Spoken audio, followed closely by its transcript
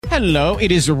Hello,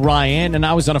 it is Ryan, and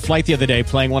I was on a flight the other day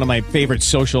playing one of my favorite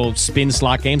social spin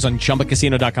slot games on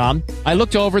ChumbaCasino.com. I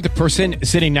looked over at the person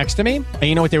sitting next to me, and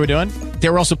you know what they were doing? They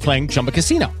were also playing Chumba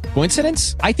Casino.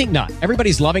 Coincidence? I think not.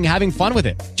 Everybody's loving having fun with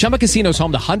it. Chumba Casino is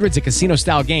home to hundreds of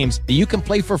casino-style games that you can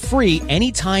play for free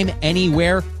anytime,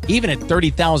 anywhere, even at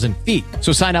 30,000 feet.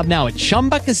 So sign up now at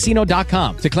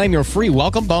ChumbaCasino.com to claim your free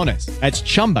welcome bonus. That's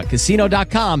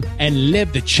ChumbaCasino.com and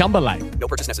live the Chumba life. No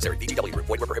purchase necessary. VGW. Void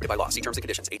where prohibited by law. See terms and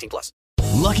conditions. 18+.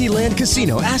 Lucky Land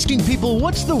Casino, asking people,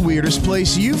 what's the weirdest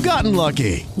place you've gotten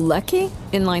lucky? Lucky?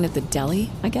 In line at the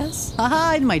deli, I guess?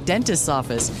 Aha, in my dentist's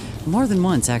office. More than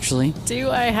once, actually.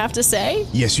 Do I have to say?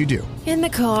 Yes, you do. In the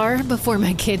car before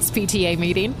my kids' PTA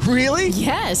meeting. Really?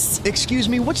 Yes. Excuse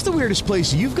me, what's the weirdest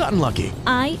place you've gotten lucky?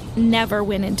 I never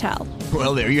win and tell.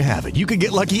 Well, there you have it. You can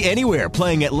get lucky anywhere,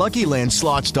 playing at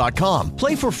LuckyLandSlots.com.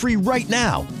 Play for free right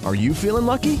now. Are you feeling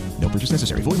lucky? No purchase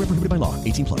necessary. Void where prohibited by law.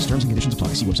 18+. Terms and conditions apply.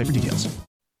 See website for details.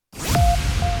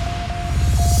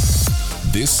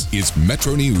 This is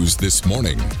Metro News This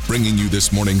Morning, bringing you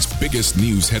this morning's biggest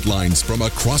news headlines from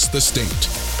across the state.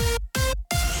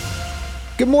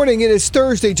 Good morning. It is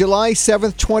Thursday, July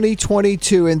 7th,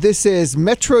 2022, and this is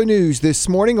Metro News This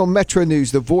Morning on Metro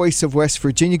News, the voice of West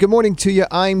Virginia. Good morning to you.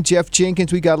 I'm Jeff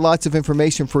Jenkins. We got lots of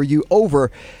information for you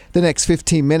over the next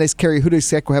 15 minutes. Carrie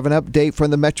Hudasek will have an update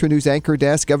from the Metro News anchor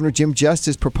desk. Governor Jim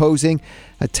Justice proposing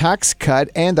a tax cut,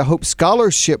 and the Hope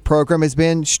Scholarship Program has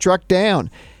been struck down.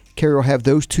 Carrie will have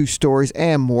those two stories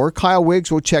and more. Kyle Wiggs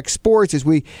will check sports as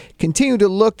we continue to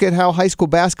look at how high school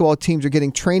basketball teams are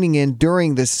getting training in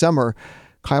during this summer.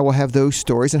 Kyle will have those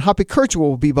stories, and Hoppy Kirchwell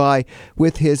will be by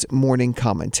with his morning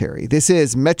commentary. This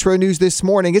is Metro News This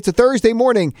Morning. It's a Thursday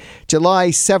morning, July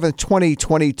 7th,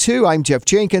 2022. I'm Jeff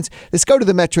Jenkins. Let's go to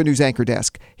the Metro News anchor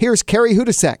desk. Here's Carrie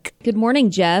Hudasek. Good morning,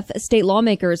 Jeff. State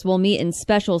lawmakers will meet in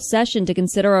special session to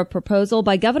consider a proposal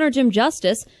by Governor Jim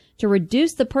Justice to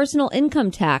reduce the personal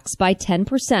income tax by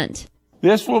 10%.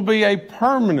 This will be a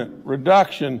permanent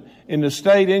reduction in the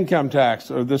state income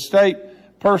tax, or the state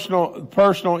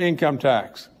personal income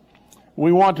tax.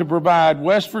 We want to provide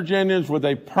West Virginians with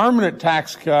a permanent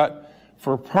tax cut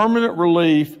for permanent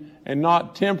relief and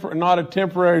not a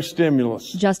temporary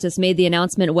stimulus. Justice made the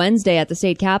announcement Wednesday at the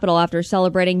state capitol after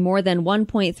celebrating more than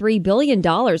 $1.3 billion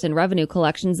in revenue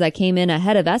collections that came in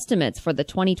ahead of estimates for the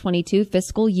 2022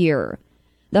 fiscal year.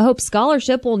 The Hope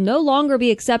Scholarship will no longer be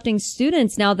accepting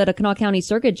students now that a Kanawha County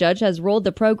Circuit judge has ruled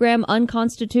the program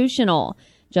unconstitutional.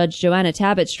 Judge Joanna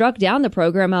Tabbitt struck down the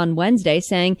program on Wednesday,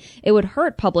 saying it would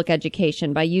hurt public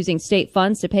education by using state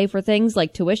funds to pay for things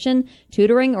like tuition,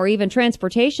 tutoring, or even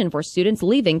transportation for students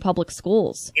leaving public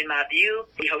schools. In my view,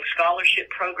 the Hope Scholarship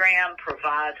Program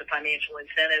provides a financial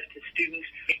incentive to students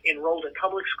enrolled in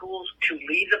public schools to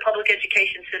leave the public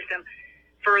education system,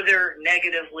 further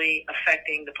negatively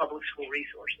affecting the public school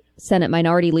resources. Senate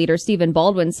Minority Leader Stephen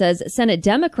Baldwin says Senate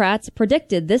Democrats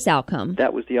predicted this outcome.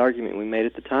 That was the argument we made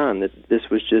at the time, that this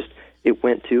was just, it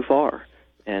went too far.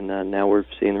 And now we're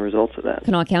seeing the results of that.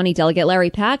 Kanawha County Delegate Larry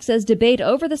Pack says debate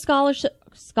over the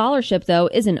scholarship, though,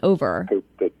 isn't over. I hope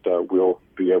that we'll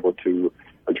be able to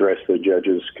address the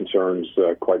judge's concerns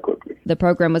quite quickly. The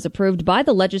program was approved by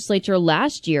the legislature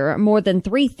last year. More than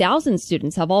 3,000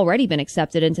 students have already been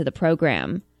accepted into the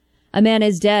program. A man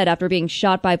is dead after being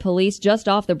shot by police just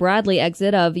off the Bradley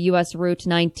exit of U.S. Route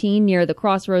 19 near the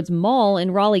Crossroads Mall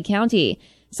in Raleigh County.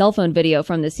 Cell phone video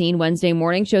from the scene Wednesday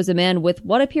morning shows a man with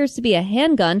what appears to be a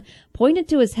handgun pointed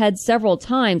to his head several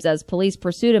times as police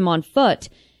pursued him on foot.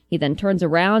 He then turns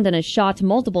around and is shot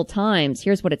multiple times.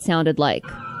 Here's what it sounded like.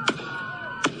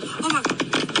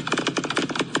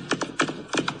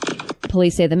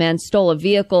 Police say the man stole a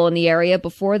vehicle in the area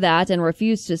before that and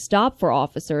refused to stop for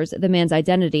officers. The man's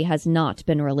identity has not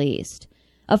been released.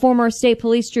 A former state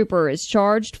police trooper is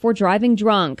charged for driving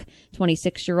drunk.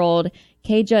 26-year-old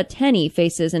Kaja Tenney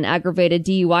faces an aggravated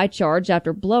DUI charge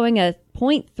after blowing a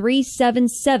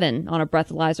 .377 on a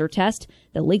breathalyzer test.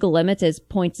 The legal limit is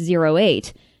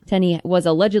 .08. Tenney was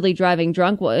allegedly driving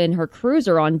drunk in her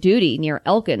cruiser on duty near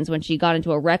Elkins when she got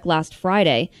into a wreck last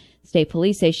Friday. State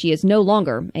police say she is no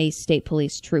longer a state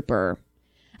police trooper.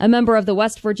 A member of the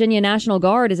West Virginia National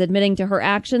Guard is admitting to her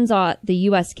actions at the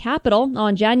U.S. Capitol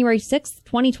on January 6,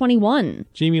 2021.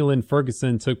 Jamie Lynn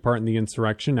Ferguson took part in the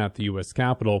insurrection at the U.S.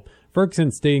 Capitol. Ferguson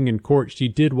stating in court she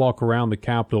did walk around the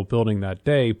Capitol building that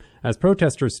day as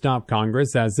protesters stopped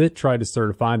Congress as it tried to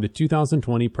certify the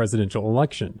 2020 presidential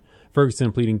election.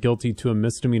 Ferguson pleading guilty to a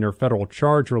misdemeanor federal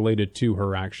charge related to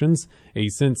her actions. A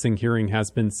sentencing hearing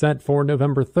has been set for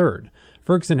November 3rd.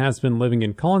 Ferguson has been living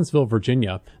in Collinsville,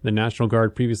 Virginia. The National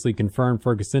Guard previously confirmed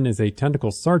Ferguson is a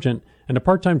technical sergeant and a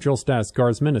part-time drill status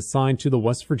guardsman assigned to the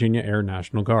West Virginia Air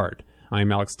National Guard.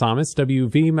 I'm Alex Thomas,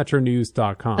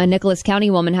 WVMetroNews.com. A Nicholas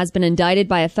County woman has been indicted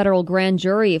by a federal grand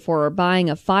jury for buying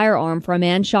a firearm for a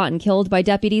man shot and killed by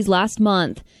deputies last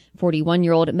month.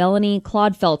 41-year-old Melanie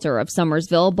Clodfelter of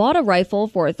Summersville bought a rifle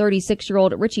for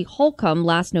 36-year-old Richie Holcomb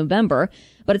last November,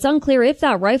 but it's unclear if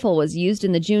that rifle was used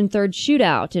in the June 3rd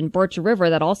shootout in Birch River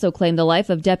that also claimed the life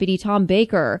of Deputy Tom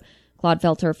Baker.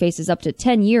 Clodfelter faces up to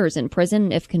 10 years in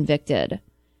prison if convicted.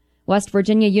 West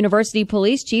Virginia University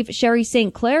Police Chief Sherry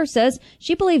St. Clair says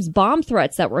she believes bomb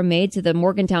threats that were made to the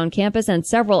Morgantown campus and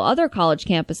several other college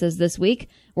campuses this week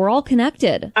were all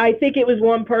connected. I think it was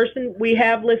one person. We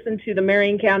have listened to the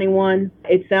Marion County one.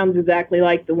 It sounds exactly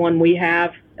like the one we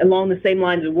have, along the same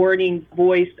lines of wording,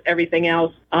 voice, everything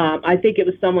else. I think it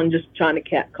was someone just trying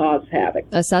to cause havoc.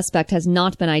 A suspect has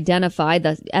not been identified.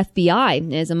 The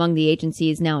FBI is among the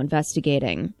agencies now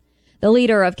investigating. The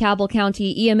leader of Cabell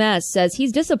County EMS says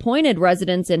he's disappointed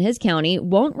residents in his county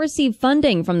won't receive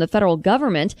funding from the federal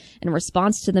government in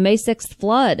response to the May 6th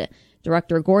flood.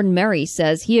 Director Gordon Merry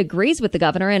says he agrees with the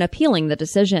governor in appealing the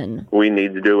decision. We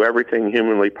need to do everything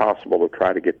humanly possible to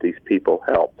try to get these people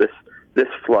help. This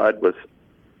flood was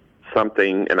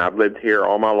something, and I've lived here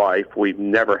all my life. We've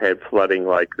never had flooding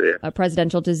like this. A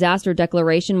presidential disaster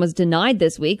declaration was denied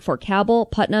this week for Cabell,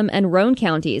 Putnam, and Roane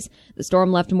counties. The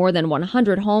storm left more than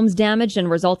 100 homes damaged and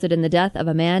resulted in the death of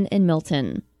a man in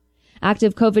Milton.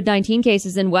 Active COVID-19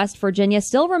 cases in West Virginia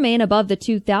still remain above the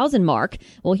 2,000 mark.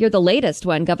 We'll hear the latest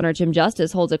when Governor Jim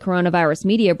Justice holds a coronavirus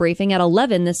media briefing at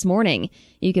 11 this morning.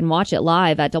 You can watch it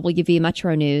live at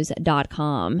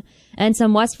WVMetroNews.com. And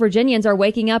some West Virginians are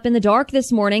waking up in the dark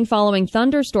this morning following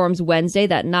thunderstorms Wednesday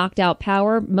that knocked out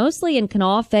power, mostly in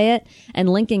Kanawha, Fayette, and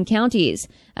Lincoln counties.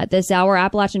 At this hour,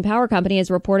 Appalachian Power Company is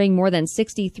reporting more than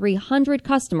 6,300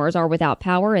 customers are without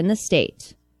power in the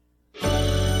state.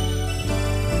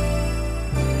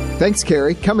 Thanks,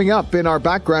 Carrie. Coming up in our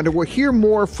background, we'll hear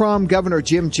more from Governor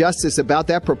Jim Justice about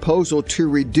that proposal to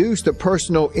reduce the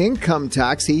personal income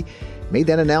tax. He made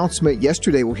that announcement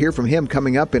yesterday. We'll hear from him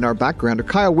coming up in our background.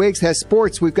 Kyle Wiggs has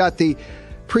sports. We've got the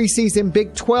preseason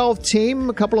Big 12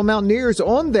 team, a couple of Mountaineers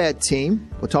on that team.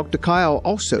 We'll talk to Kyle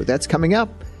also. That's coming up.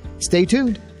 Stay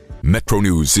tuned. Metro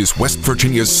News is West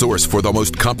Virginia's source for the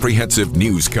most comprehensive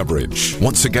news coverage.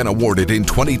 Once again awarded in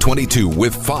 2022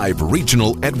 with 5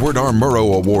 regional Edward R.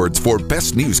 Murrow Awards for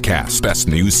Best Newscast, Best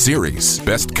News Series,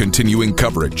 Best Continuing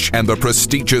Coverage, and the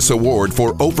prestigious award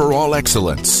for Overall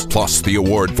Excellence, plus the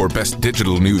award for Best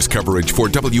Digital News Coverage for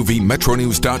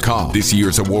WVMetroNews.com. This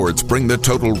year's awards bring the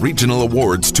total regional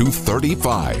awards to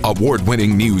 35.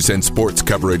 Award-winning news and sports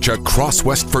coverage across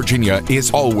West Virginia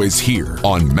is always here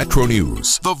on Metro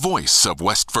News, the voice of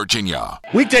West Virginia.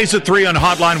 Weekdays at 3 on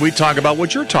Hotline, we talk about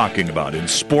what you're talking about in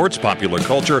sports, popular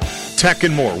culture, tech,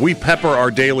 and more. We pepper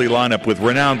our daily lineup with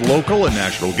renowned local and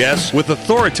national guests with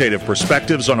authoritative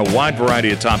perspectives on a wide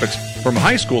variety of topics, from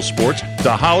high school sports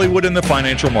to Hollywood and the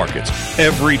financial markets.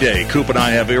 Every day, Coop and I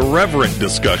have irreverent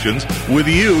discussions with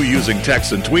you using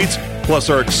texts and tweets, plus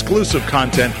our exclusive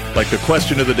content like the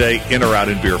question of the day, In or Out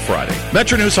in Beer Friday.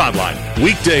 Metro News Hotline,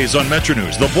 weekdays on Metro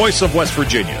News, the voice of West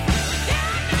Virginia.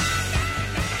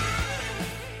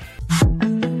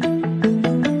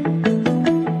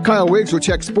 Kyle Wiggs will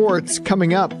check sports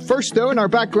coming up. First, though, in our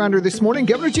backgrounder this morning,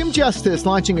 Governor Jim Justice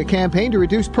launching a campaign to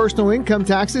reduce personal income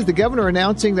taxes. The governor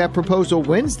announcing that proposal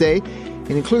Wednesday.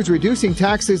 It includes reducing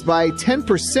taxes by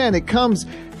 10%. It comes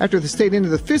after the state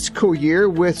ended the fiscal year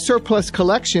with surplus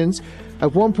collections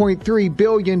of $1.3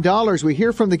 billion. We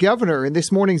hear from the governor in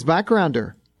this morning's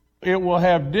backgrounder. It will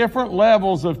have different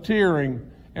levels of tiering,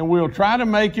 and we'll try to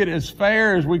make it as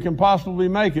fair as we can possibly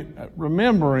make it,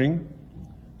 remembering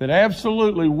that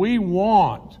absolutely we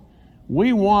want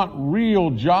real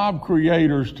job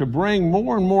creators to bring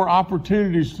more and more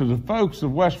opportunities to the folks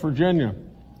of West Virginia.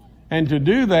 And to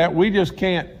do that, we just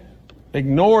can't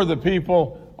ignore the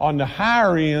people on the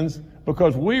higher ends,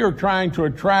 because we are trying to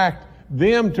attract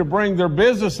them to bring their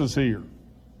businesses here.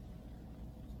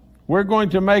 We're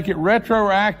going to make it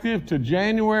retroactive to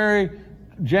January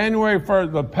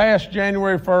 1st, the past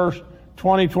January 1st,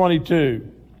 2022.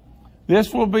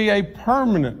 This will be a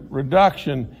permanent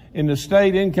reduction in the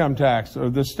state income tax, or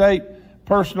the state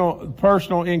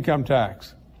personal income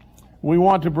tax. We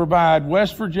want to provide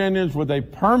West Virginians with a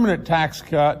permanent tax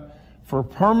cut for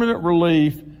permanent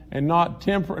relief and not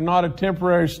a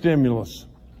temporary stimulus.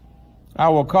 I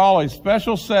will call a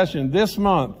special session this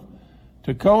month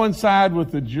to coincide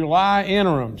with the July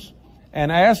interims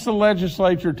and ask the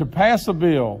legislature to pass a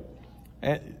bill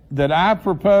that I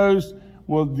proposed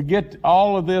will get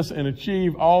all of this and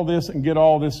achieve all this and get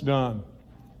all this done.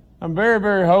 I'm very,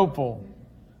 very hopeful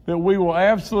that we will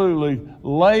absolutely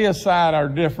lay aside our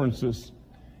differences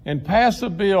and pass a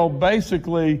bill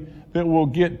basically that will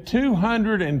get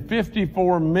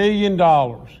 $254 million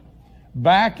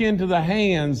back into the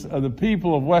hands of the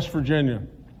people of West Virginia.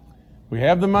 We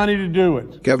have the money to do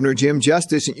it. Governor Jim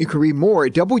Justice, and you can read more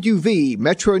at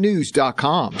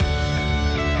WVMetroNews.com.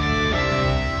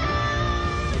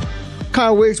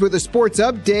 Kyle Wiggs with a sports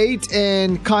update.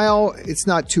 And Kyle, it's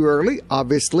not too early,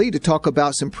 obviously, to talk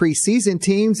about some preseason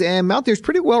teams. And Mountaineers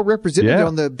pretty well represented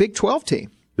on the Big 12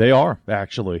 team. They are,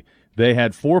 actually. They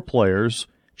had 4 players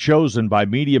chosen by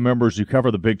media members who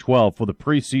cover the Big 12 for the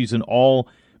preseason all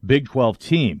Big 12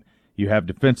 team. You have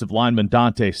defensive lineman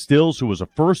Dante Stills, who was a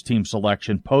first-team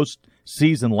selection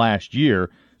post-season last year,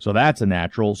 so that's a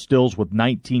natural. Stills with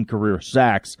 19 career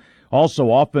sacks.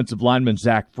 Also, offensive lineman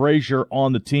Zach Frazier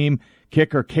on the team,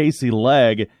 kicker Casey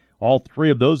Legg. All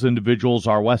 3 of those individuals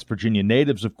are West Virginia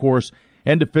natives, of course,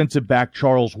 and defensive back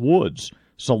Charles Woods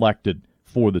selected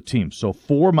for the team. So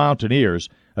 4 Mountaineers,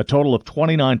 a total of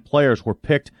 29 players were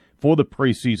picked for the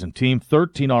preseason team,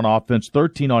 13 on offense,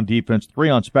 13 on defense, 3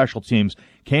 on special teams.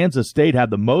 Kansas State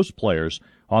had the most players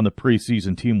on the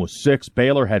preseason team with 6.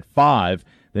 Baylor had 5.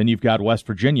 Then you've got West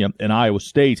Virginia and Iowa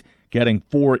State getting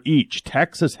 4 each.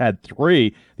 Texas had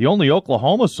 3. The only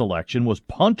Oklahoma selection was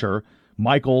punter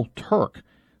Michael Turk.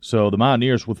 So the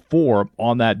Mountaineers with 4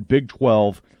 on that Big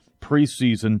 12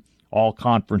 preseason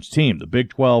all-conference team. The Big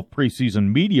 12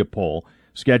 preseason media poll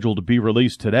scheduled to be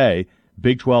released today.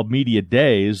 Big 12 media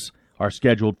days are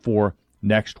scheduled for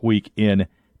next week in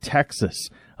Texas.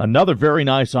 Another very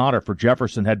nice honor for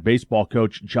Jefferson head baseball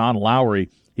coach John Lowry.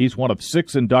 He's one of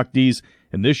 6 inductees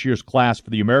in this year's class for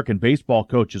the American Baseball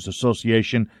Coaches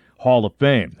Association Hall of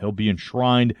Fame. He'll be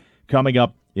enshrined coming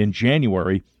up in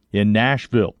January in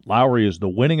Nashville. Lowry is the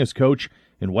winningest coach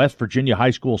in West Virginia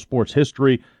high school sports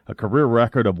history, a career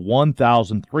record of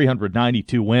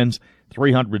 1,392 wins,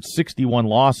 361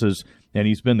 losses, and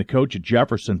he's been the coach at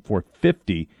Jefferson for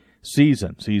 50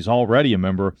 seasons. He's already a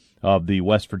member of the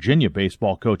West Virginia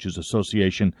Baseball Coaches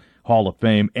Association Hall of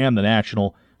Fame and the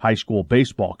National High School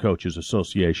Baseball Coaches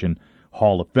Association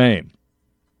Hall of Fame.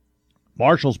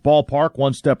 Marshall's Ballpark,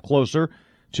 one step closer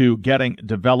to getting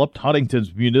developed.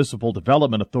 Huntington's Municipal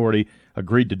Development Authority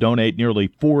agreed to donate nearly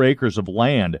 4 acres of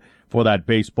land for that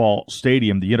baseball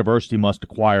stadium. The university must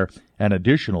acquire an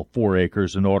additional 4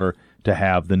 acres in order to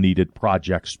have the needed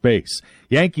project space.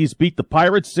 Yankees beat the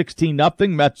Pirates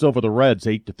 16-0. Mets over the Reds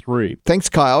 8-3. Thanks,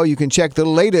 Kyle. You can check the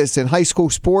latest in high school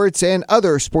sports and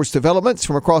other sports developments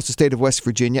from across the state of West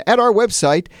Virginia at our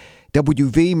website,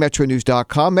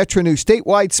 WVMetroNews.com. Metro News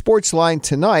statewide sports line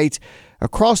tonight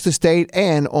across the state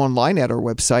and online at our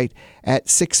website at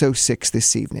 6:06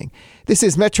 this evening. This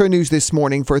is Metro News This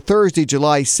Morning for Thursday,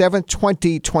 July 7th,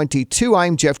 2022.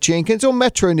 I'm Jeff Jenkins on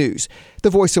Metro News,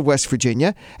 the voice of West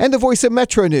Virginia, and the voice of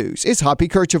Metro News is Hoppy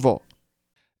Kercheval.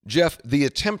 Jeff, the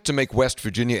attempt to make West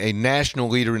Virginia a national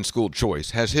leader in school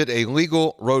choice has hit a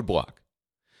legal roadblock.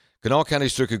 Kanawha County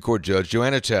Circuit Court Judge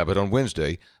Joanna Tabbitt on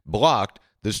Wednesday blocked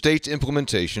the state's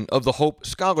implementation of the Hope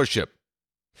Scholarship.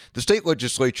 The state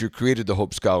legislature created the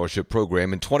Hope Scholarship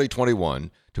program in 2021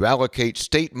 to allocate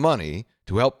state money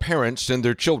to help parents send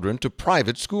their children to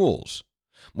private schools.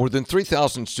 More than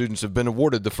 3,000 students have been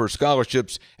awarded the first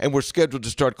scholarships and were scheduled to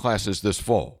start classes this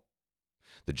fall.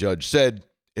 The judge said,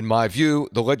 "In my view,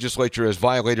 the legislature has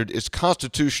violated its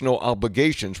constitutional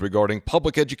obligations regarding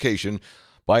public education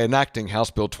by enacting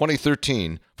House Bill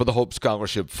 2013 for the Hope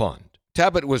Scholarship Fund."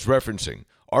 Tabbitt was referencing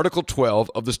Article 12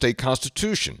 of the state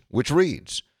constitution, which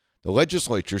reads, "The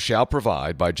legislature shall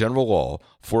provide by general law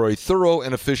for a thorough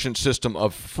and efficient system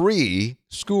of free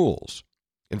schools."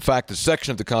 In fact, the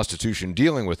section of the Constitution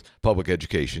dealing with public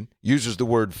education uses the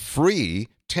word free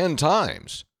 10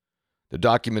 times. The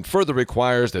document further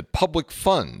requires that public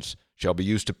funds shall be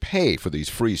used to pay for these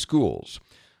free schools.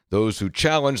 Those who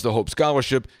challenge the Hope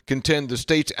Scholarship contend the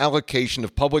state's allocation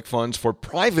of public funds for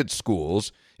private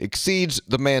schools exceeds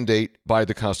the mandate by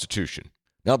the Constitution.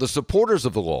 Now, the supporters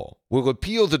of the law will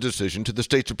appeal the decision to the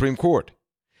state Supreme Court,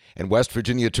 and West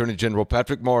Virginia Attorney General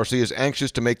Patrick Morrisey is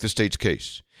anxious to make the state's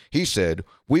case. He said,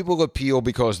 "We will appeal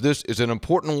because this is an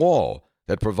important law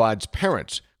that provides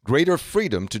parents greater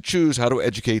freedom to choose how to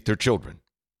educate their children."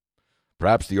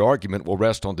 Perhaps the argument will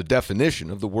rest on the definition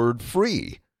of the word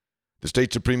free. The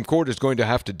state Supreme Court is going to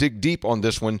have to dig deep on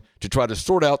this one to try to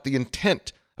sort out the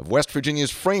intent of West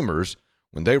Virginia's framers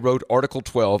when they wrote Article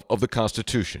 12 of the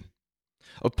Constitution.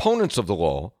 Opponents of the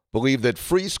law believe that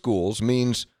free schools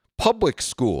means public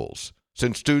schools,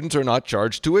 since students are not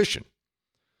charged tuition.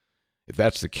 If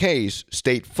that's the case,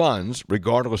 state funds,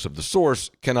 regardless of the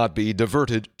source, cannot be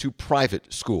diverted to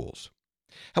private schools.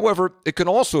 However, it can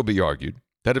also be argued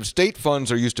that if state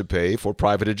funds are used to pay for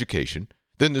private education,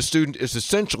 then the student is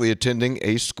essentially attending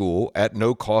a school at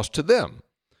no cost to them,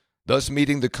 thus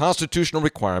meeting the constitutional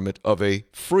requirement of a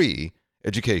free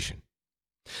education.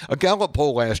 A Gallup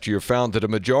poll last year found that a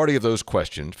majority of those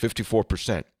questioned,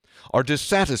 54%, are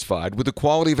dissatisfied with the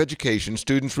quality of education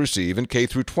students receive in K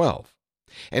through 12.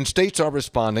 And states are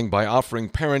responding by offering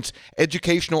parents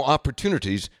educational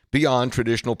opportunities beyond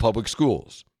traditional public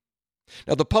schools.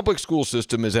 Now, the public school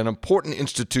system is an important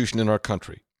institution in our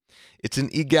country. It's an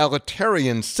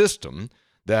egalitarian system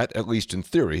that, at least in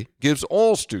theory, gives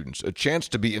all students a chance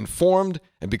to be informed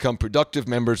and become productive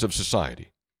members of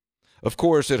society. Of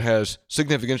course, it has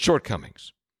significant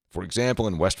shortcomings. For example,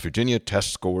 in West Virginia,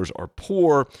 test scores are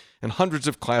poor, and hundreds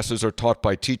of classes are taught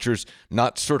by teachers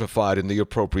not certified in the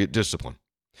appropriate discipline.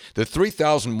 The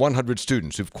 3,100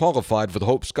 students who've qualified for the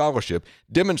Hope Scholarship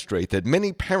demonstrate that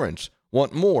many parents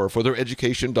want more for their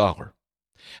education dollar.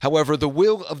 However, the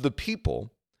will of the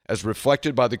people, as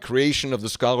reflected by the creation of the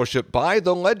scholarship by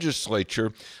the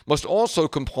legislature, must also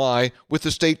comply with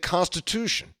the state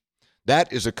constitution.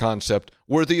 That is a concept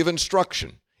worthy of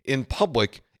instruction in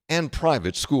public and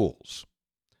private schools.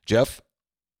 Jeff?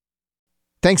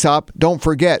 Thanks, Hop. Don't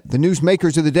forget, the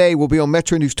newsmakers of the day will be on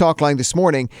Metro News Talkline this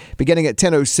morning, beginning at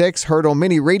 10:06, heard on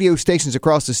many radio stations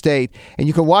across the state, and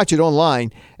you can watch it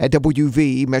online at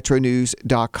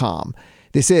wvmetronews.com.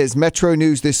 This is Metro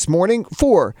News This Morning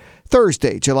for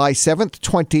Thursday, July 7th,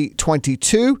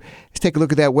 2022. Let's take a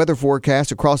look at that weather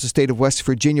forecast across the state of West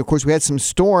Virginia. Of course, we had some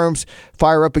storms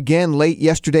fire up again late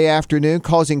yesterday afternoon,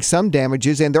 causing some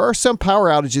damages, and there are some power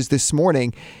outages this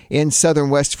morning in southern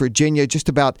West Virginia. Just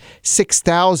about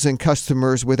 6,000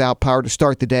 customers without power to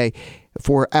start the day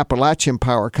for Appalachian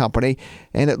Power Company.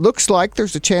 And it looks like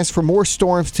there's a chance for more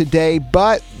storms today,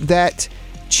 but that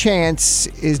chance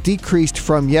is decreased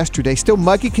from yesterday. Still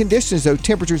muggy conditions, though,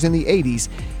 temperatures in the 80s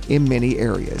in many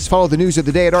areas. Follow the news of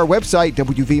the day at our website,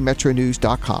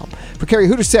 wvmetronews.com. For Carrie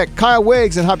Hudasek, Kyle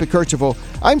Wiggs, and Hoppy Kercheval,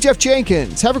 I'm Jeff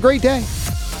Jenkins. Have a great day.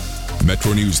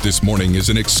 Metro News This Morning is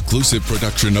an exclusive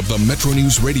production of the Metro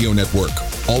News Radio Network.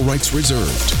 All rights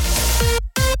reserved.